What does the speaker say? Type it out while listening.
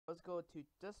let's go to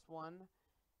this one.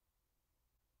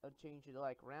 I'll change it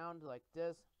like round like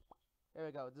this. There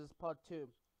we go. This is part 2,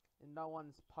 and that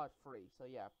one's part 3. So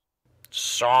yeah.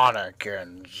 Sonic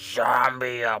and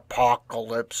Zombie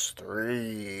Apocalypse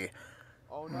 3.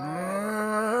 Oh no.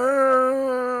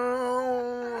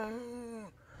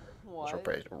 Those are What?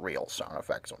 pretty real sound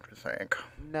effects, don't you think?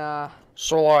 Nah.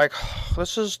 So, like,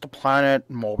 this is the planet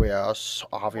Mobius,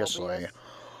 obviously. Mobius?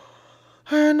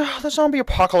 And the zombie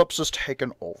apocalypse is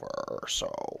taken over. So,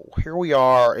 here we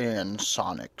are in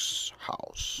Sonic's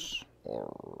house. Or,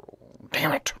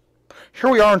 damn it. Here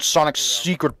we are in Sonic's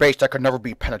secret base that could never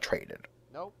be penetrated.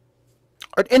 Nope.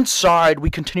 And inside, we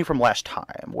continue from last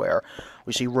time, where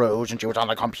we see Rouge, and she was on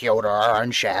the computer,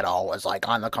 and Shadow was, like,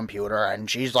 on the computer, and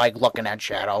she's, like, looking at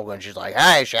Shadow, and she's like,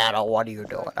 "Hey, Shadow, what are you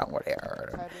doing over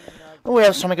here?" And we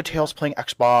have Sonic and Tails playing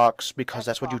Xbox, because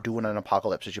that's what you do in an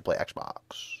apocalypse, is you play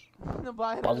Xbox.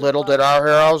 But little did our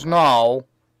heroes know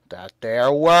that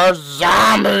there were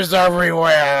zombies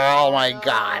everywhere. Oh my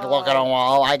god, look at them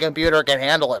all. My computer can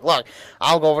handle it. Look,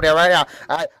 I'll go over there right now.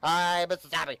 I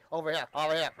Mr. Zombie, over here,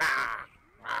 over here.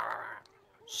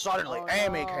 Suddenly,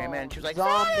 Amy came in. She was like,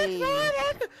 "Zombie!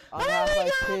 Sonic! On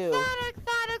Half-Life 2. Sonic,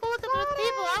 look at those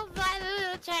people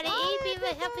outside trying to eat me.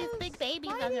 They have these big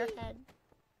babies on their head.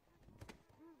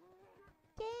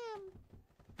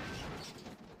 Damn.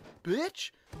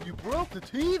 Bitch, you broke the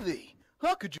TV.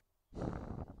 How could you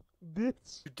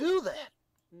Bitch. do that?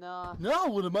 Nah. Now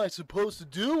what am I supposed to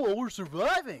do while we're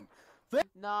surviving?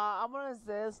 Nah, I'm gonna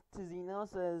say to Zeno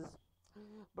says,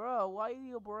 "Bro, why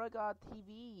you broke our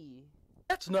TV?"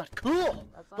 That's not cool.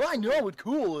 That's not I know what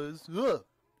cool is. Ugh.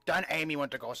 Then Amy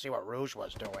went to go see what Rouge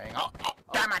was doing. Oh,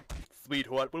 damn it!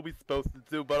 Sweetheart, what are we supposed to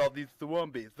do about all these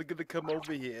zombies? They're gonna come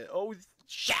over here. Oh,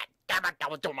 Shit! Damn it! I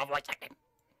was doing my voice acting.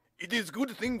 it is good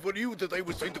thing for you that I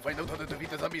was trying to find out how to defeat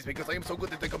the zombies because I am so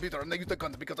good at the computer and I use the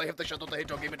guns because I have the Shadow the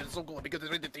Hedgehog game and it's so cool because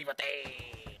it's rated TV.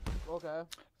 Okay.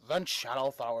 Then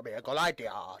Shadow thought it would be a good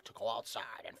idea to go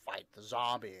outside and fight the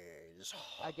zombies.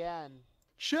 Again.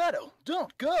 Shadow,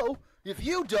 don't go. If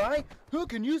you die, who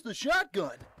can use the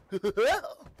shotgun?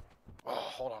 Oh,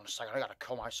 hold on a second. I gotta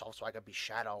kill myself so I can be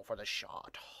Shadow for the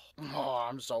shot. Oh,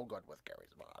 I'm so good with Gary's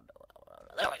mod.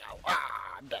 There we go.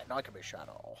 Ah, I'm dead. Now I can be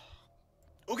Shadow.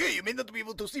 Okay, you may not be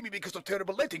able to see me because of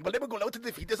terrible lighting, but let me go out to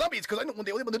defeat the zombies because I know I'm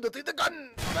the only one who can the gun.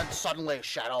 Then suddenly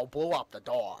Shadow blew up the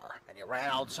door, and he ran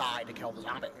outside to kill the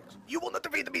zombies. You will not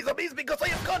defeat me, zombies, because I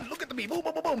have gun. Look at me. Boom,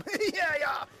 boom, boom, boom. Yeah,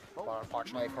 yeah. But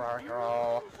unfortunately for our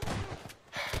hero,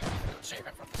 save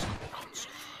him from the zombie guns.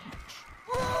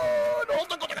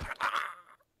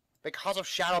 Because of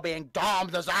Shadow being dumb,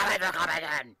 the zombies are coming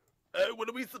in. What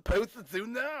are we supposed to do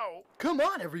now? Come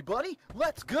on, everybody.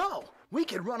 Let's go. We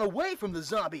can run away from the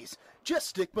zombies. Just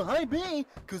stick behind me,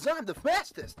 because I'm the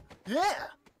fastest. Yeah.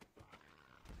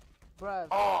 Bruh.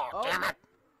 Oh, damn it.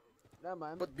 Never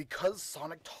mind. But because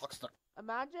Sonic talks to...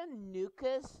 Imagine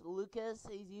Lucas,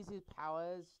 he uses his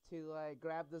powers to, like,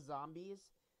 grab the zombies.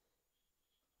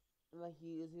 Like, he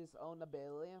uses his own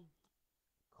ability.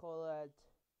 Call it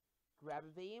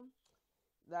gravity.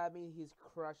 That means he's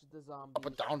crushed the zombies. Up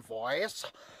and down voice.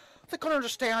 They couldn't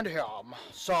understand him.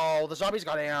 So the zombies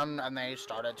got in and they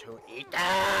started to eat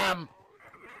them.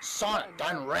 Sonic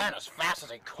then ran as fast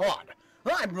as he could.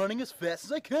 I'm running as fast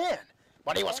as I can.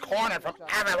 But he was cornered from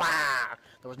everywhere.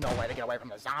 There was no way to get away from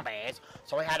the zombies.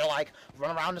 So he had to, like,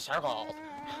 run around in circles.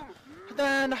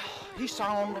 Then he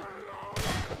couldn't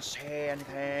say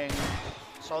anything.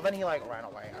 So then he, like, ran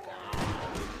away again.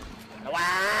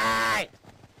 Away!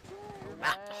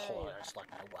 Ah, hold on, I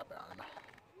select my weapon.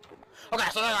 Okay,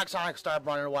 so then, like, Sonic started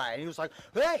running away, and he was like,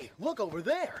 Hey, look over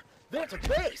there. There's a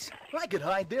base. I could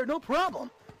hide there, no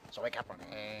problem. so he kept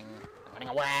running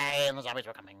away, and the zombies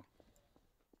were coming.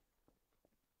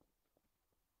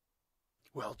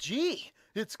 Well, gee,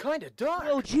 it's kind of dark.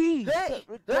 Oh, gee. Hey,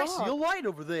 I see a light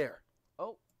over there.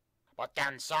 Oh. But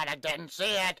then Sonic didn't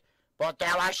see it, but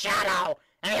there was Shadow,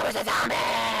 and he was a zombie!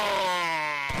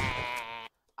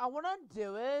 I wanna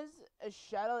do is a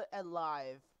Shadow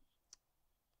alive.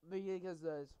 Because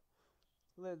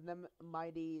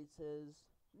Mighty says,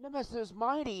 Nemesis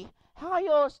Mighty, how are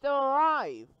you still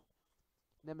alive?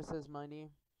 Nemesis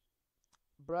Mighty,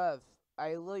 bruv,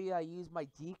 I literally used my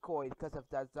decoy because of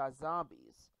that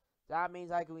zombies. That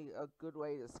means I can be a good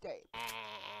way to escape.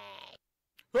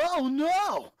 Oh,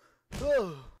 no!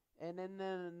 Ugh. And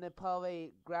then they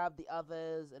probably grab the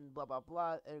others and blah blah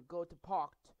blah and go to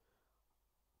part.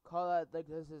 Call it like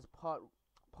this is part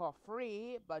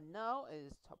 3, but no, it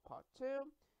is part 2,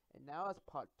 and now it's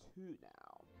part 2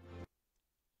 now.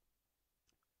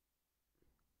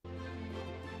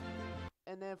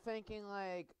 And then thinking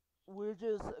like, we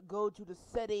just go to the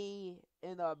city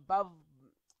and above.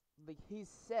 Like he's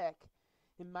sick,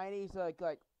 and Mighty's like,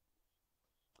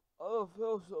 oh, it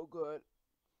feels so good.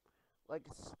 Like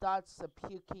starts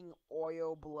puking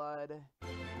oil blood,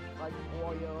 like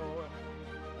oil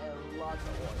and lots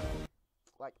of oil,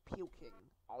 like puking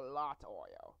a lot of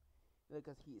oil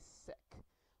because he's sick.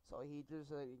 So he just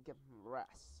give him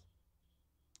rest.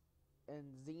 And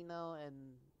Xeno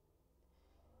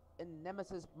and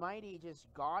Nemesis Mighty just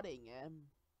guarding him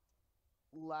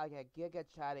like a Giga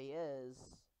Chat he is.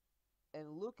 And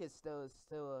Lucas still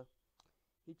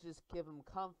he just give him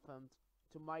comfort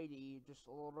to Mighty, just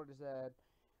lowered his head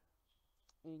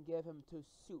and give him to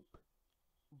soup.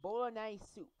 Bolognese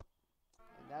soup.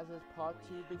 And that's his part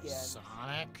 2 begins.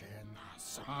 Sonic and the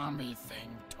zombie thing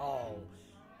too. Oh,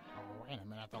 wait a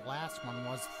minute, the last one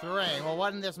was 3. Well,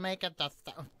 wouldn't this make it the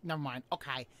never mind.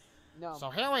 Okay. No. So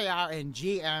here we are in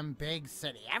GM Big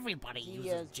City. Everybody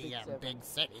uses Big GM City. Big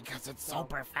City because it's so No.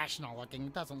 professional looking.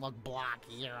 It doesn't look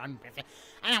blocky or unprofessional.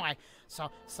 Anyway, so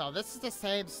this is the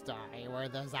same story where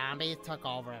the zombies took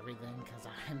over everything because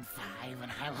I'm 5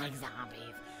 and I like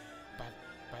zombies. But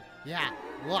yeah,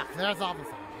 look, there's all the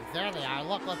zombies. There they are.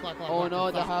 Look. Oh look, no,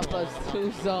 it's the so half cool. us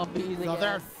 2 zombies So again.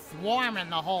 they're swarming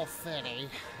the whole city.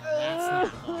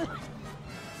 That's not good.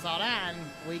 So then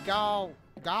we go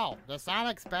to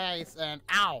Sonic's base and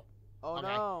ow. Oh Okay.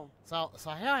 no. So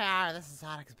here we are. This is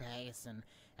Sonic's base and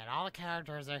all the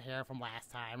characters are here from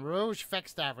last time. Rouge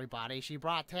fixed everybody. She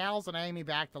brought Tails and Amy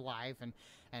back to life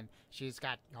and she's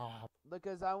got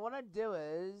Because I want to do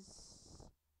is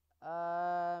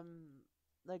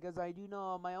like as I do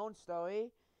know my own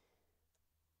story.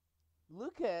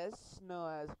 Lucas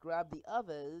has grabbed the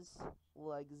others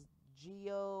like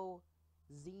Geo,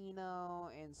 Xeno,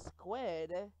 and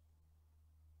Squid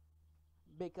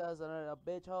because of the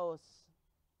bitch host,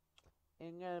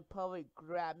 and gonna probably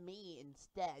grab me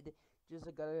instead just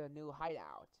to go to a new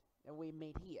hideout that we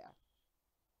made here.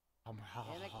 And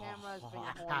the camera's being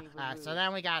horny for so Rouge.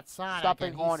 then we got Sonic Stop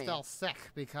and being he's horny. still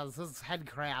sick because his head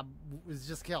crab was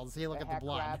just killed. See, look The at the head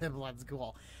blood. crab. The blood's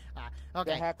cool.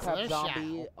 Okay, head so crab there's zombie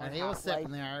Shadow, on and he was sitting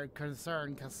Half-Life- there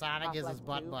concerned because Sonic is his Half-Life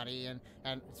butt 2. buddy,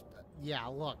 and yeah,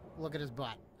 look at his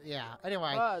butt. Yeah.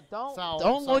 Anyway, Don't so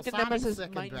look at Sonic's Nemesis sick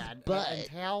in Mike's bed, butt. and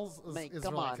Tails Mate, is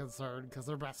come really on. concerned because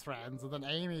they're best friends, and then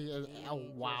Amy is oh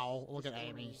wow, look at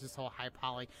Amy, she's so high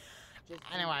poly. Just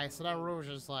Anyway, so then Rouge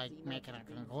is like Xeno making a just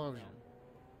being conclusion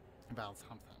about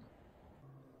something.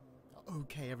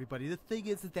 Okay, everybody, the thing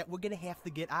is that we're gonna have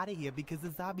to get out of here because the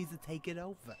zombies are taking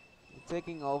over.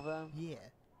 taking over. Yeah.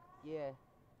 Yeah.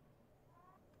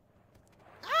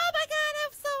 Oh my god,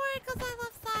 I'm so worried because I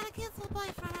love Sonic. He's my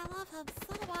boyfriend. I love him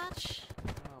so much.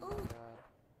 Oh my Ooh.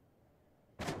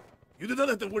 god. You do not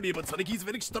have to worry about Sonic. He's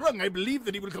very strong. I believe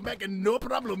that he will come back and no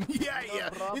problem. Yeah.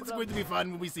 It's problem. going to be fun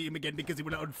when we see him again because he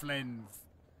will out friends.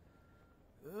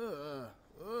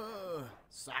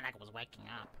 Sonic was waking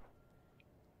up.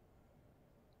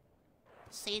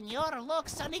 Senor, look,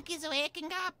 Sonic is waking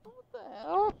up. What the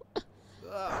hell?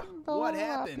 What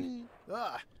happened?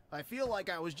 I feel like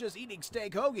I was just eating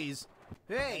steak hoagies.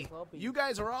 Hey, Steak hoagies. you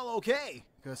guys are all okay,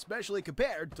 especially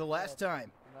compared to last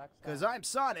time. Because I'm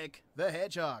Sonic the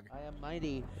Hedgehog. I am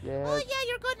mighty. Oh Yes. yeah,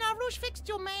 you're good now. Rouge fixed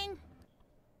you, man.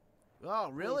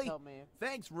 Oh, really? Please help me.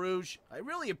 Thanks, Rouge. I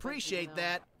really appreciate know.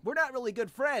 that. We're not really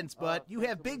good friends, but you thanks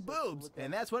have so big much. boobs, Look at-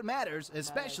 and that's what matters,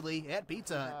 especially at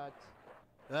Pizza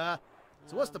Hut.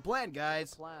 So what's the plan,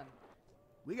 guys? Plan.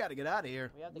 We gotta get out of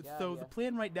here. We have to get So out the of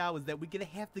plan right now is that we're gonna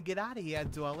have to get out of here,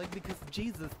 darling, because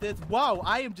Jesus, this. Whoa!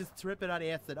 I am just tripping on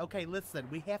acid. Okay, listen,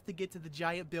 we have to get to the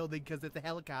giant building because there's a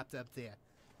helicopter up there.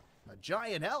 A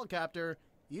giant helicopter?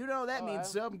 You know that Oh, means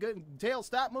I- some good. Tail,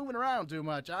 stop moving around too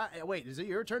much. Wait, is it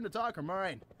your turn to talk or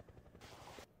mine?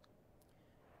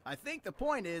 I think the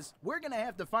point is we're gonna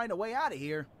have to find a way out of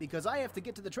here because I have to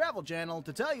get to the Travel Channel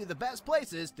to tell you the best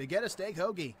places to get a steak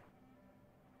hoagie.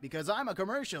 Because I'm a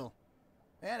commercial.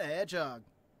 And a hedgehog.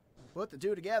 Put the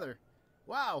two together.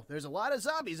 Wow, there's a lot of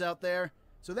zombies out there.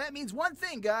 So that means one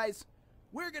thing, guys.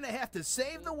 We're gonna have to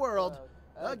save the world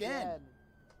again.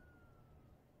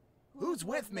 Who's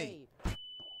with me?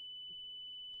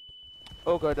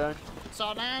 Oh, god darn.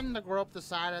 So then the group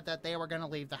decided that they were gonna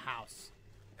leave the house.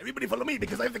 Everybody follow me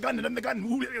because I have the gun and I'm the gun.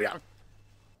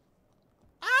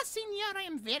 Ah, senor, I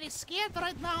am very scared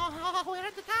right now. Where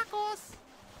are the tacos?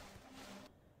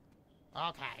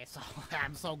 Okay, so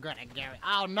I'm so good at Gary.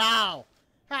 Oh no!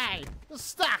 Hey, we're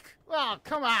stuck! Oh,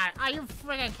 come on! Are you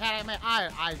friggin' kidding me?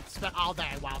 I spent all day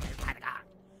welding.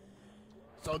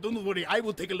 So don't worry, I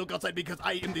will take a look outside because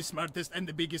I am the smartest and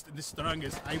the biggest and the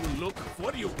strongest. I will look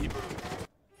for you people.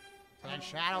 So And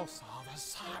Shadow saw the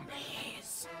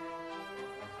zombies.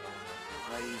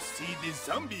 I see the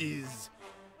zombies.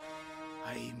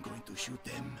 I am going to shoot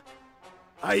them.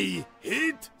 I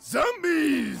hate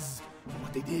zombies.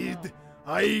 What I did,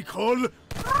 I call revenge.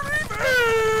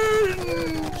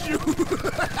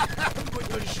 I'm going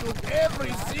to shoot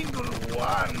every single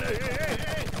one.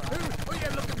 Oh yeah,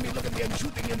 look at me, I'm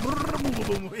shooting and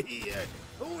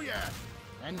oh yeah.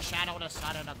 Then Shadow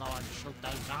decided to go and shoot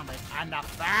the zombie in the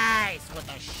face with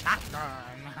a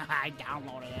shotgun. I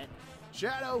downloaded it.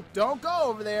 Shadow, don't go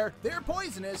over there. They're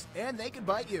poisonous, and they can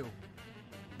bite you.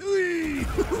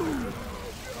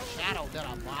 Shadow did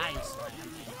a body slam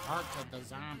and hurted the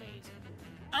zombies.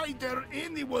 I dare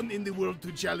anyone in the world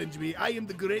to challenge me. I am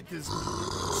the greatest.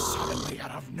 Suddenly,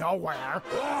 out of nowhere,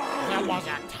 there was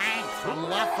a tank from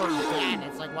Left 4 Dead.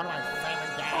 It's like one of my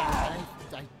favorite games.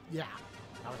 Yeah,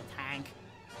 that was a tank.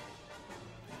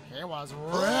 He was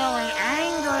really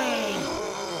angry.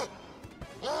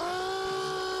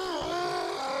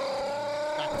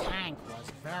 The tank was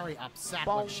very upset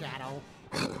with Shadow,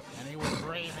 and he was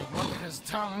breathing. Look at his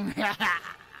tongue.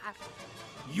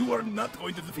 You are not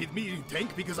going to defeat me,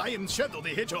 Tank, because I am Shadow the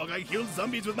Hedgehog. I kill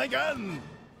zombies with my gun.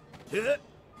 The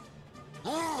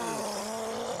tank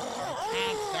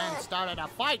then started a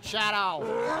fight Shadow.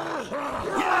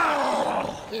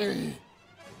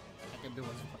 I can do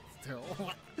his foot still.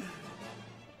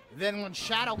 Then when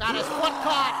Shadow got his foot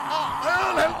caught,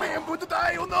 Oh, help me, I'm going to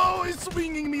die. Oh no, he's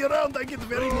swinging me around. I get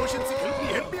very motion sick.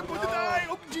 Help me, I'm going to die.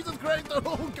 Oh, Jesus Christ.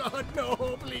 Oh, God, no,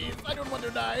 please. I don't want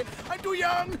to die. I'm too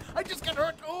young. I just got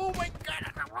hurt. Oh, my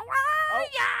God. Oh,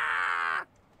 yeah.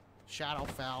 Shadow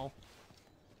fell.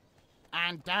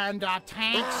 And then the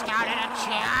tank started a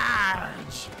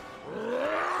charge.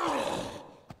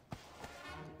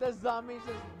 The zombies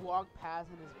just walk past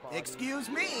in his body. Excuse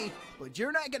me, but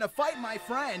you're not gonna fight my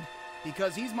friend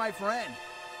because he's my friend.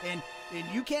 And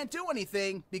you can't do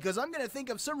anything because I'm gonna think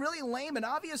of some really lame and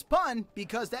obvious pun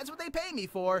because that's what they pay me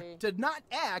for. Okay. To not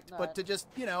act, but to just,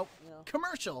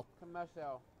 commercial.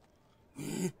 Commercial.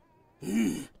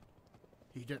 He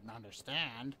didn't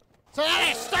understand. So then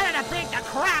he started to beat the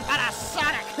crap out of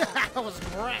Sonic. That was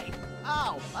great.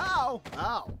 Ow, ow,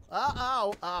 ow,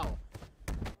 ow, ow.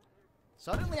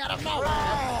 Suddenly out of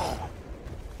nowhere,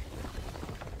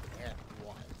 it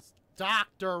was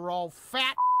Dr.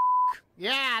 Fat.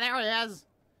 Yeah, there he is.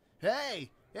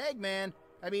 Hey, Eggman.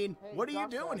 I mean, Hey, what are you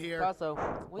Doctor, doing here? Tasso, what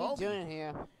are you Baldy. doing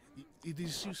here? It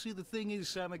is, you see, the thing is,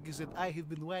 Sonic, is that I have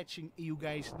been watching you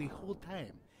guys the whole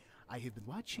time. I have been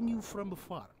watching you from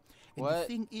afar. And the What?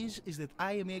 thing is that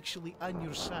I am actually on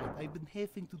your side. I've been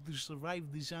having to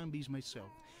survive the zombies myself.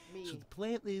 Me. So the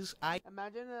plan is, I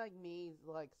Imagine like me,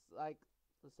 like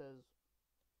it says,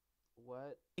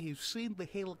 what? have seen the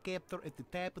helicopter at the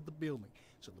top of the building.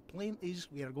 So the plan is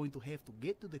we are going to have to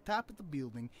get to the top of the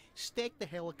building, stack the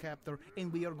helicopter,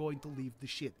 and we are going to leave the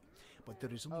city. But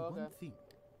there is only Oh, okay. one thing.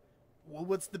 Well,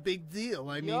 what's the big deal?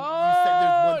 I mean, Yo, you said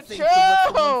there's one thing, so what's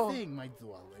the chill! one thing, my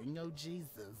darling? Oh,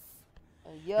 Jesus.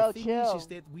 Yo, The thing chill. is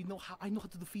that I know how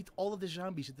to defeat all of the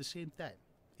zombies at the same time.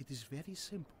 It is very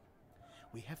simple.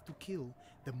 We have to kill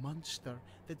the monster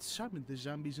that summoned the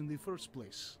zombies in the first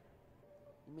place.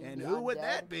 You mean And the who would undead?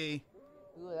 that be?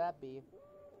 Who would that be?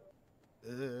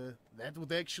 That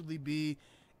would actually be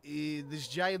this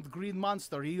giant green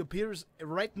monster. He appears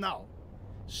right now.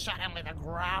 Suddenly the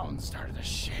ground started to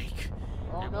shake.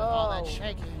 Oh And no! with all that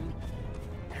shaking,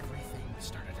 everything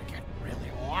started to get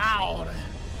really loud.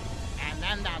 And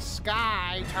then the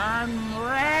sky turned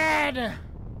red.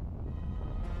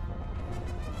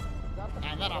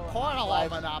 And then a portal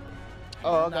opened up.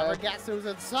 Oh, And never okay. guess who's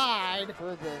inside. Who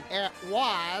is it? It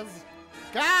was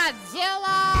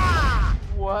Godzilla!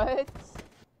 What?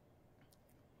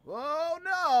 Oh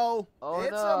no! Oh,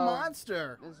 it's no. a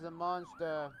monster. This is a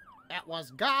monster. It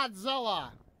was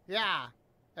Godzilla. Yeah.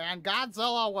 And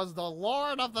Godzilla was the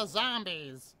lord of the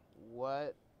zombies.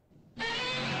 What?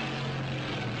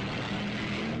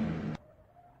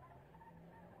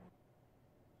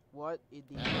 What is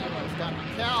the? And he was gonna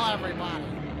kill everybody.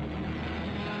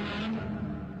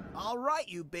 All right,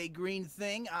 you big green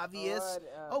thing, obvious.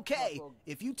 Alright, Okay, Purple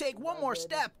if you take one more Rabbit.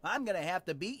 step, I'm gonna have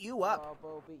to beat you up.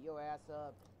 Bobo, beat your ass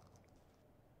up.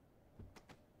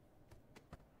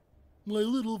 My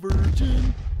little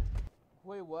virgin.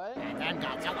 Wait, what? And then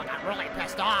Godzilla got really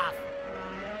pissed off.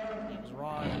 He was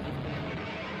roaring.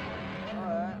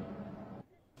 Alright.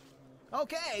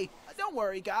 Okay, don't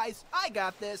worry, guys. I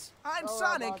got this. I'm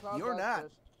Alright, Sonic. boss, I You're got not.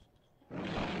 this.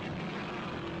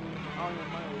 On your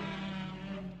money.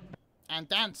 And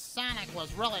then Sonic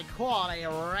was really cool and he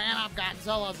ran up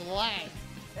Godzilla's leg.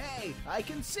 Hey, I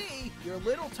can see your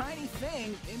little tiny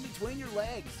thing in between your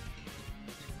legs.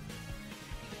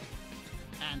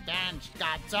 And then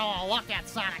Godzilla looked at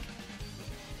Sonic.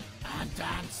 And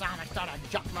then Sonic started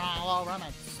jumping all over him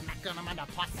and smacking him in the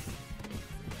puss.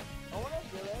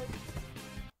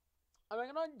 What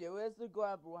I'm gonna do is to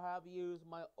have use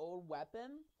my old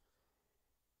weapon.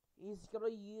 He's gonna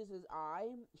use his eye,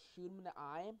 shoot him in the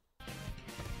eye.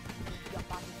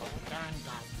 Then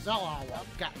Godzilla was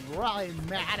getting really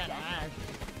mad at him.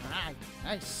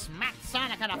 I smacked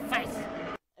Sonic in the face.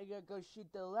 I'm gonna go shoot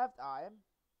the left eye.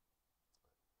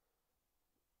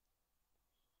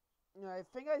 I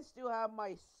think I still have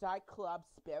my Cyclops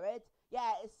spirit.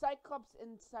 Yeah, it's Cyclops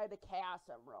inside the Chaos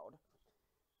Emerald.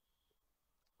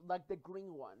 Like the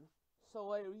green one.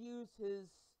 So I use his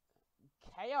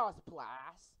Chaos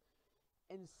Blast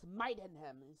and smite in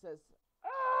him. He says,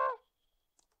 ah!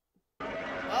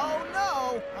 Oh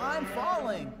no, I'm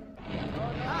falling.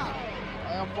 Oh no,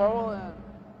 I am falling.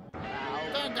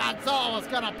 Then Godzilla was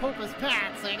gonna poop his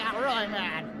pants, so he got really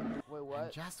mad. Wait, what?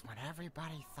 And just when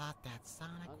everybody thought that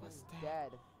Sonic was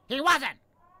dead. He wasn't!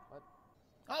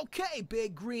 Okay,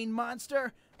 big green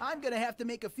monster. I'm gonna have to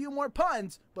make a few more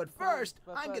puns, but first,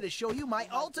 I'm gonna show you my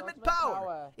ultimate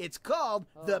power. It's called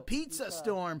the Pizza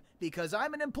Storm, because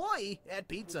I'm an employee at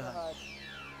Pizza Hut.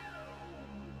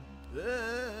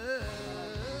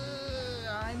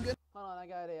 I'm gonna... Hold on, I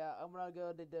got it. I'm gonna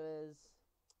go to this.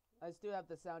 I still have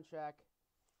the soundtrack.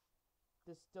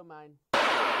 This is still mine.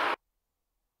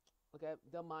 Okay,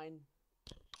 don't mind.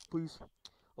 Please.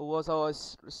 It was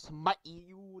always smite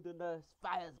you in the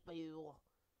fire spill.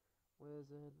 Where is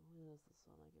it? Where is the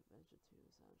Sonic Adventure 2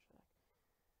 soundtrack?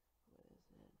 Where is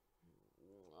it?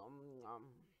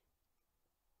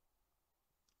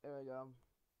 There we go.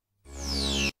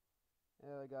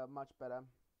 There we go, much better.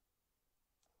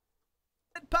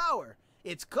 Power.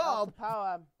 It's called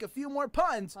power. A few more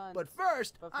puns, but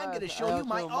first, I'm going to show you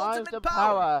my ultimate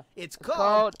power. power. It's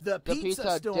called the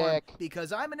Pizza Storm, Dick.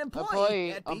 because I'm an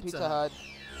employee at Pizza Hut.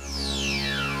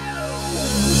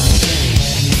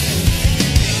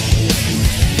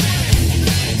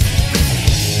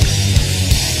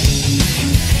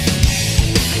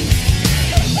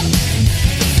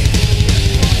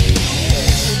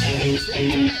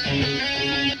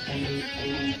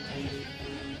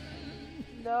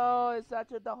 No, it's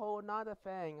actually the whole another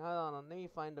thing. Hold on, let me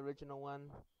find the original one.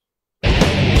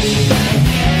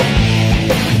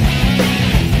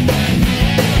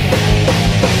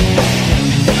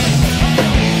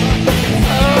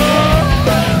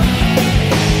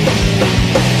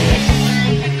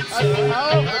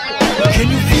 Can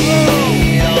you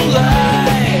feel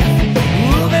life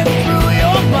moving through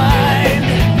your mind?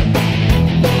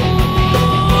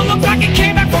 Ooh, looks like it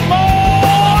came back for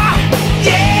more.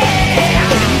 Yeah,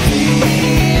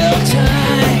 feel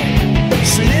time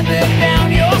slipping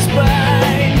down your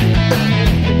spine.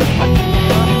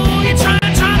 Ooh, you're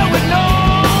trying to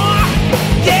ignore.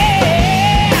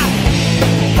 Yeah,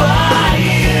 but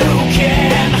you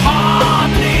can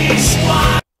hardly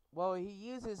squat. Well, he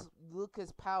uses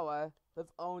Lucas' power with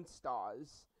own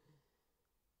stars.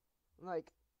 Like,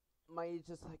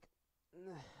 just like,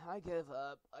 I give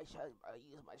up. I shall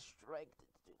use my strength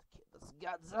to kill this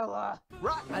Godzilla.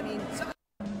 Right, I mean,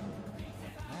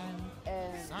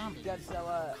 And Zombies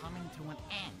Godzilla coming to an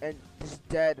end. and is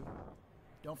dead.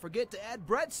 don't forget to add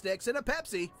breadsticks and a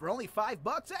Pepsi for only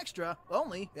 $5 extra,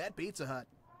 only at Pizza Hut.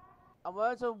 I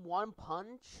want to one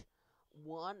punch.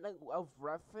 One of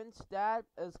reference that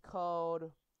is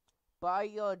called Buy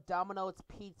Your Domino's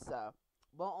Pizza.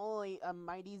 But only a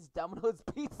Mighty's Domino's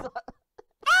Pizza.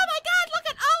 Oh my god, look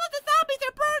at all of the zombies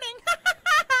are burning!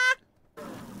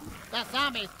 The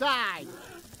zombies died!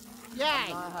 Yay! I'm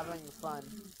not having fun.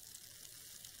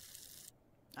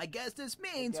 I guess this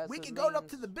means guess we it can go up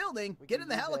means to the building, we get can in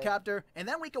the use it. helicopter, and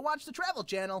then we can watch the Travel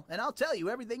Channel, and I'll tell you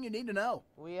everything you need to know.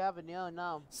 We have a new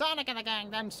now. Sonic and the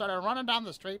gang then started running down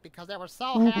the street because they were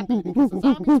so happy because the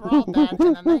zombies were all dead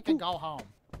and then they could go home.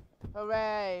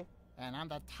 Hooray! And on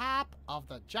the top of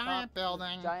the giant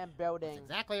building, Giant building. was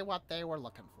exactly what they were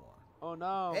looking for. Oh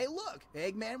no. Hey, look,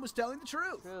 Eggman was telling the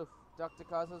truth. Truth. Dr.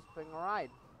 Cosmo's being alright.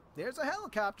 There's a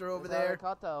helicopter over There's a there.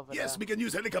 helicopter over Yes, there. we can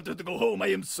use helicopter to go home. I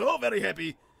am so very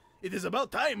happy. It is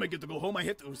about time I get to go home. I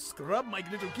have to scrub my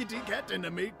little kitty cat and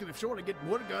make sure I get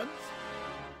more guns.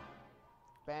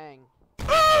 Bang.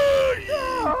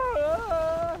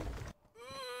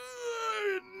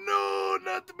 No,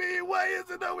 not me. Why is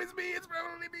it always me? It's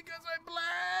probably because I'm black.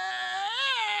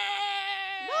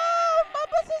 No!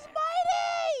 Bumpus is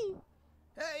mighty!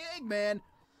 Hey, Eggman,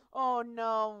 Oh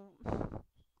no.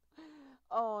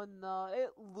 Oh no!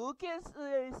 Lucas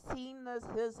seen as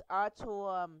his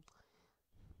actual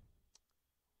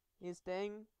his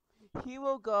thing. He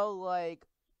will go like,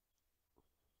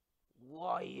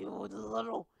 "Why you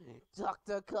little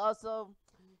Dr. Custom?"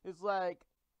 It's like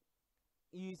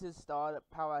use his star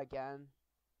power again.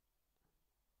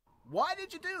 Why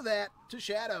did you do that to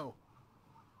Shadow?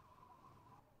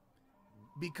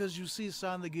 Because you see,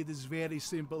 Sonic, it is very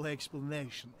simple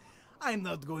explanation. I'm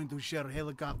not going to share a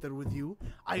helicopter with you.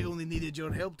 I only needed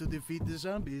your help to defeat the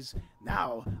zombies.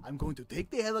 Now, I'm going to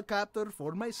take the helicopter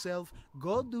for myself,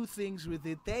 go do things with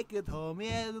it, take it home,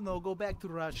 go back to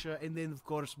Russia, and then, of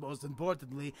course, most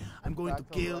importantly, I'm going to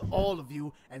kill all of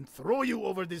you and throw you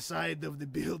over the side of the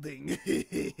building.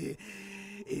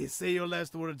 Say your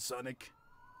last word, Sonic.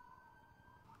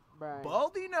 Right.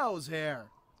 Baldy nose hair.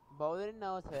 Baldy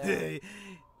nose hair.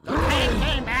 Lieutenant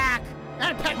came back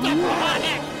and picked up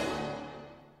Sonic!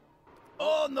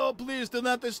 Oh no, please do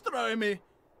not destroy me.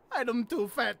 I'm too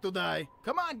fat to die.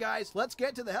 Come on, guys, let's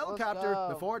get to the helicopter go.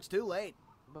 before it's too late.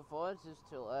 Before it's just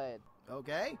too late.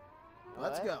 Okay?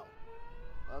 Let's Alright. go.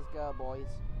 Let's go, boys.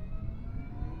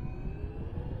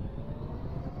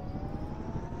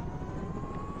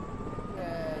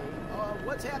 Yay.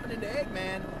 What's happening to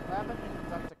Eggman? What happened to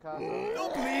Dr. Cosmo? No,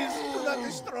 please, do not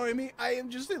destroy me. I am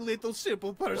just a little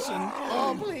simple person.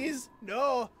 Oh, please,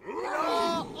 no.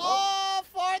 No! All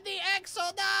for the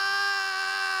Exodus!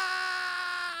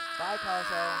 Bye,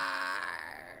 Cosmo.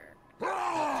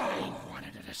 He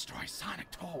wanted to destroy Sonic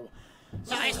too,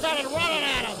 so I started running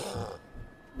at him.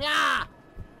 Yeah.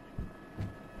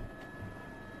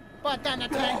 But then the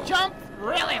tank jumped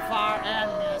really far and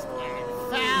missed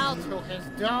and fell to his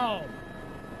dome.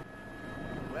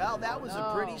 Well, that was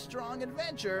a pretty No. strong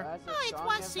adventure. That's a Oh, it strong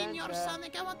was Senior adventure.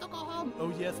 Sonic. I want to go home.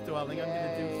 Oh, yes, darling, I'm going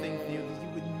to do Yay. things for you that you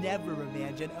would never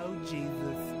imagine. Oh,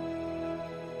 Jesus.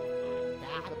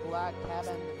 The Black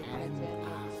Cabin End continuing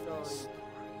of the story. story.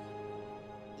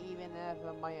 Even if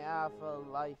my alpha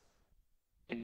life